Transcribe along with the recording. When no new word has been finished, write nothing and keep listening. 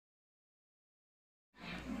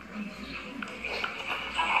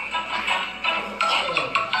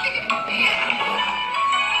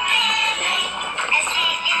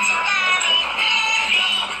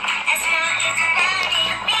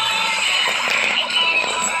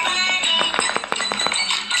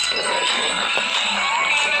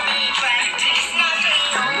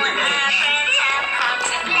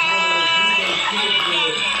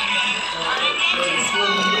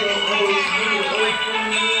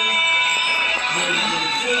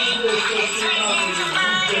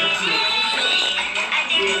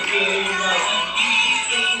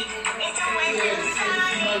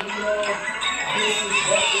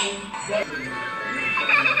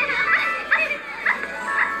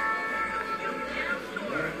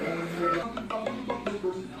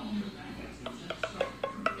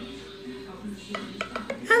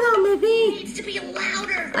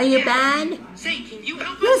Are you bad? Say, can you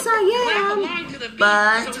help us? Yes, I am.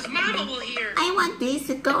 But so his mama will hear. I want this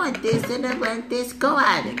to go at this and I want this go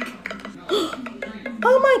at it.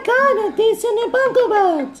 Oh my God, this is a bongo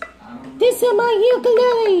bird. This is my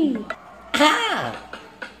ukulele. Ah!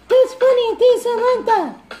 This funny, this is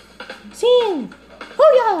Linda. Sing.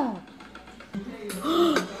 Oh yeah.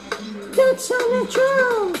 That's on the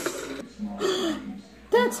drums.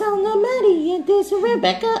 That's on the Melanie and this is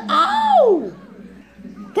Rebecca. Oh!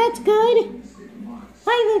 That's good.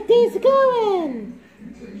 I let this going.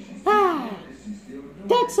 Ah,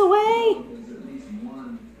 that's the way.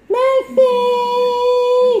 Miffy!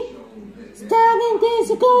 Starting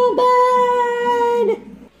this going bad.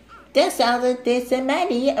 This sounded this and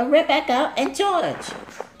Maddie, Rebecca, and George.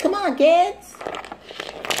 Come on, kids.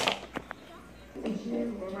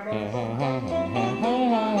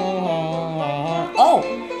 Oh,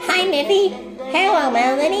 hi, Miffy. Hello,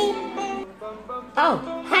 Melanie. Oh,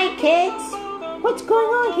 hi, kids. What's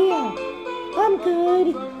going on here? I'm good.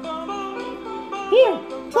 Here,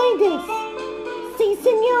 play this. Si,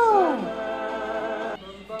 senor.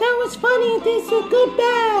 That was funny. This is a good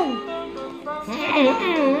band.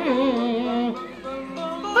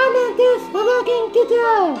 I'm at this rocking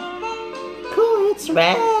guitar. Cool, it's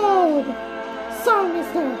red. Sorry,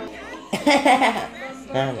 mister.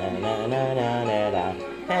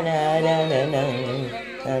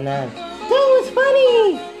 That was funny.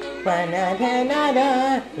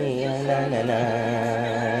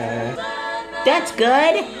 That's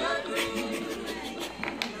good.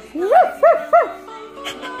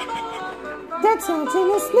 That sounds in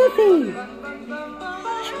a Sniffy.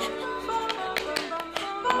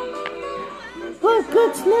 What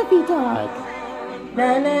good Sniffy dog.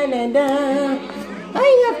 I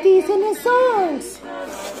love these in the songs.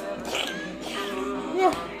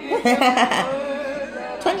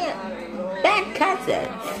 20 bad cousin.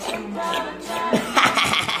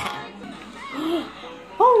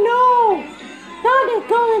 Oh no! Not it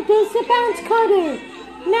going this the bounce cutter.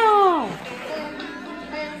 No.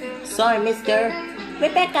 Sorry, Mr.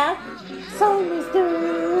 Rebecca. Sorry, Mr.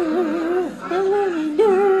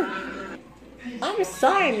 I'm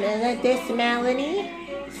sorry, this Melanie.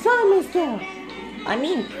 Sorry, Mister. I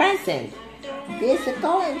mean present. This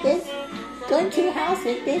going to the house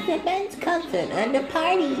with this event's cousin and the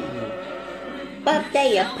party.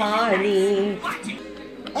 Birthday party.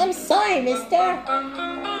 I'm sorry, mister.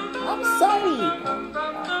 I'm sorry.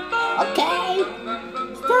 Okay?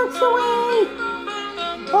 That's the way.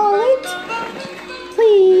 Alright.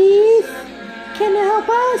 Please. Can you help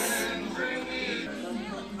us?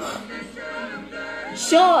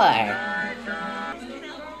 Sure.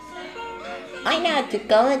 I know to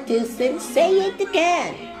go and do and say it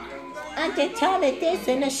again. And to tell me this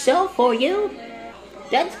in a show for you.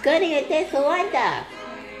 That's good at this, Linda.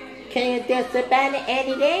 Can you do the band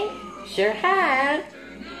anything? Sure have.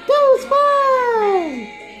 That was fun.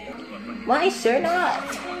 Why sure not?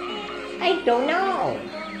 I don't know.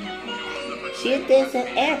 She did an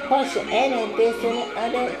air push and this and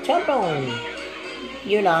other trombone.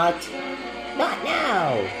 You're not. Not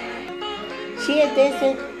now. She did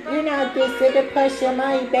it. You know this is the push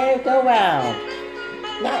my better go round.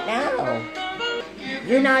 Not now.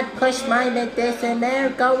 Do not push my this and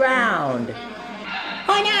merry-go-round.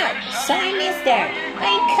 Oh no! Sorry, mister.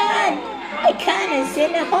 I can't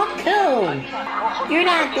sing a hot coon. You're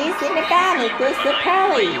not this in the valley, this is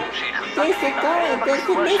Pearly. This is going, this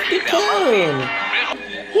is Misty Coon.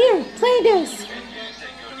 Here, play this.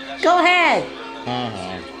 Go ahead.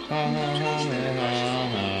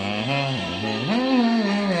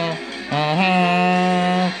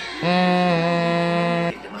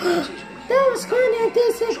 That was funny.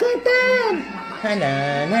 This is good band.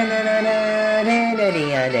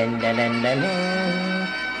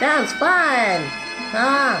 That was fun.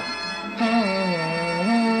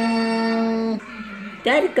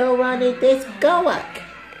 Gotta go run in this go-up.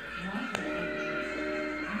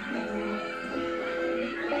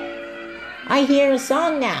 I hear a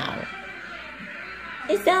song now.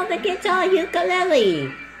 It sounds like it's all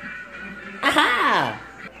ukulele. Aha!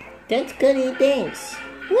 That's good, he thinks.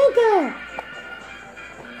 Look at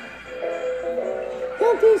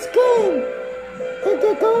that is good. And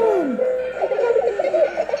they're going.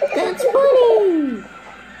 That's funny.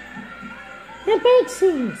 The bird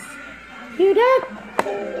sings. Hear that?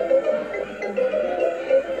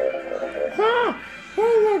 Ha! I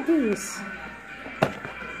love this.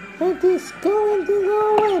 Let this go into the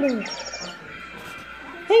water.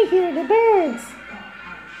 I hear the birds.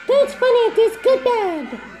 That's funny. This good band.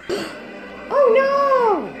 Oh no!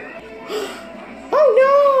 Oh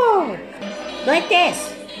no! Like this.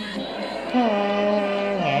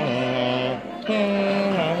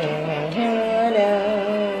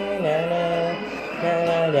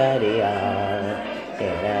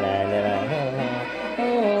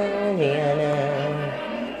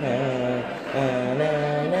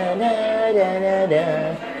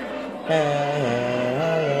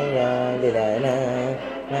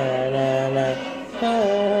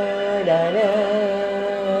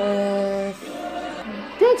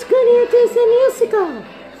 That's good. It is a musical.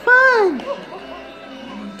 Fun.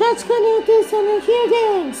 That's good. It is a here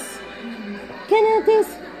dance. Can I do this,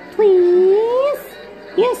 please?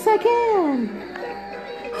 Yes, I can.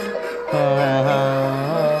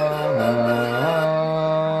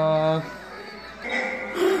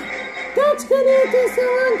 That's good. It is a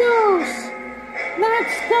windows.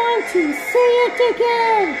 Let's going to say it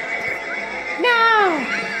again. Now.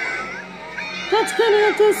 That's good.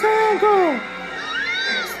 It is a window.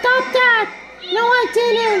 Stop that! No, I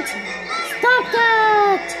didn't! Stop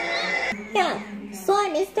that! Yeah, sorry,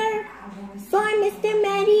 mister. Sorry, Mr.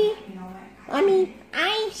 Maddie. I mean,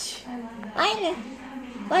 I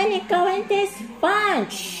wanna go in this fun.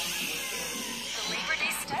 Labor Day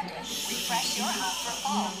Standard. Refresh your hub for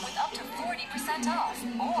fall with up to 40% off.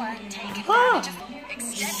 Or take advantage of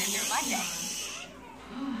extended through Monday.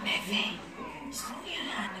 Miffy, so you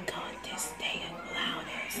had to go this day and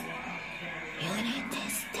loudest. You need to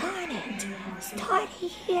start it. Start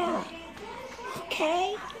it here.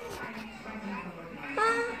 Okay?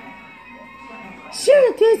 Sure,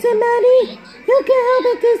 it is a Maddie. You can help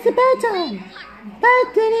it is the bedtime. But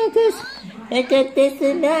then it is... This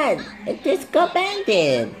is bad. It is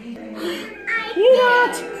commanded. You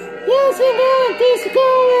not. Yes, it is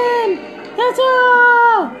going. That's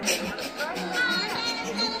all.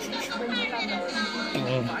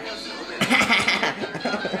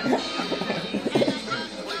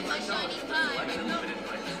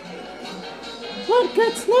 What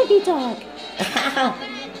good Snoopy Dog?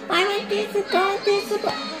 I want this to go this.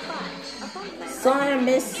 Sorry,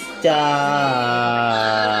 mister.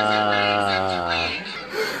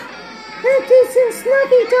 It is a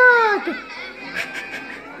Snoopy Dog.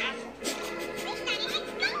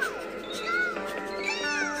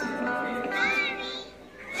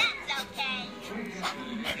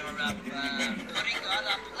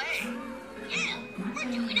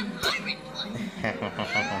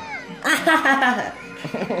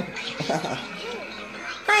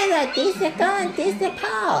 I like this a gun, this a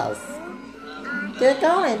pause. They're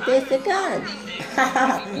going, this a gun.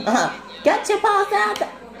 Get your paws out.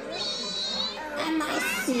 And I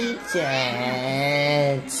see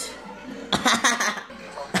it.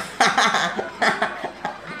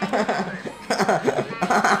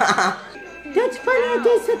 That's funny, it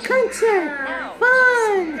is a concert.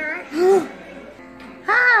 Fun.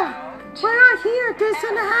 We're not here, this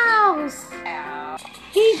in the house.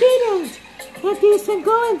 He didn't. It isn't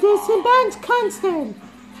going, this in band's concert.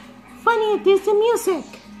 Funny, it is the music.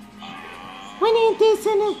 When it is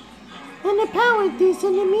in the power, it is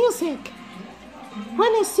in the music.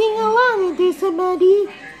 When I sing along, it is a Maddie.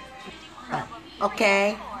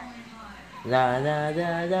 Okay. La la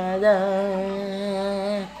la la la.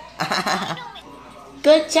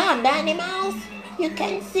 Good job, Danny Mouse. You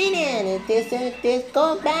can sing it. This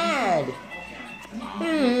goes bad.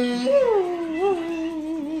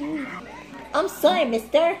 I'm sorry,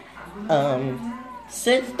 mister.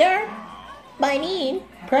 Sister? I mean,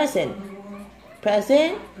 present.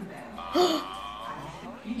 Present?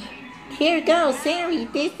 Here goes, Sari.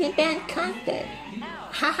 This is band concert.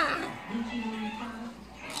 Haha.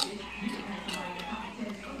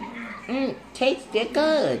 Tastes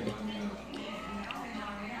good.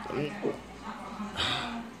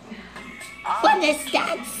 What is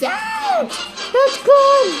that sound? That's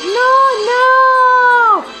good. No.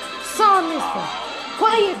 Sorry, mister.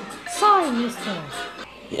 Quiet. Sorry, mister.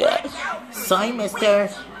 Yes. Sorry, mister.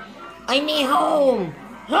 I need home.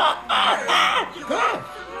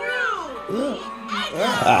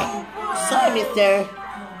 Sorry, mister.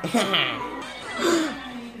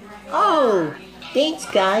 Oh, these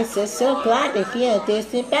guys are so glad to hear this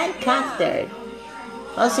band concert.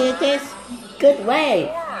 Also, this good way.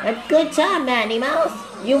 A good job, Manny Mouse.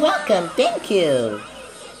 You're welcome. Thank you.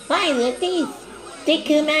 Bye, ladies. Thank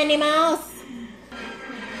you, Manny Mouse.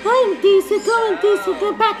 I'm Daisy going Daisy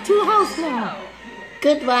go back to the house now.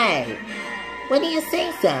 Good way. What do you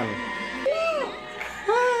say, son?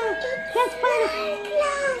 That's funny.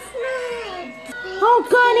 Oh,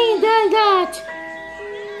 Connie, that.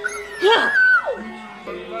 Yeah.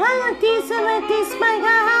 I want this and let this my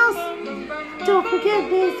house. Don't forget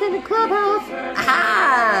this in the clubhouse. Aha!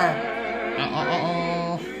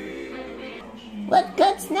 What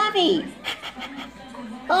good, Snuffy?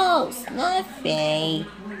 Oh, Snuffy.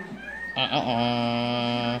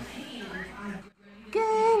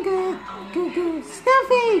 Good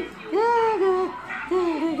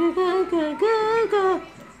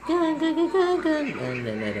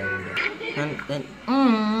And then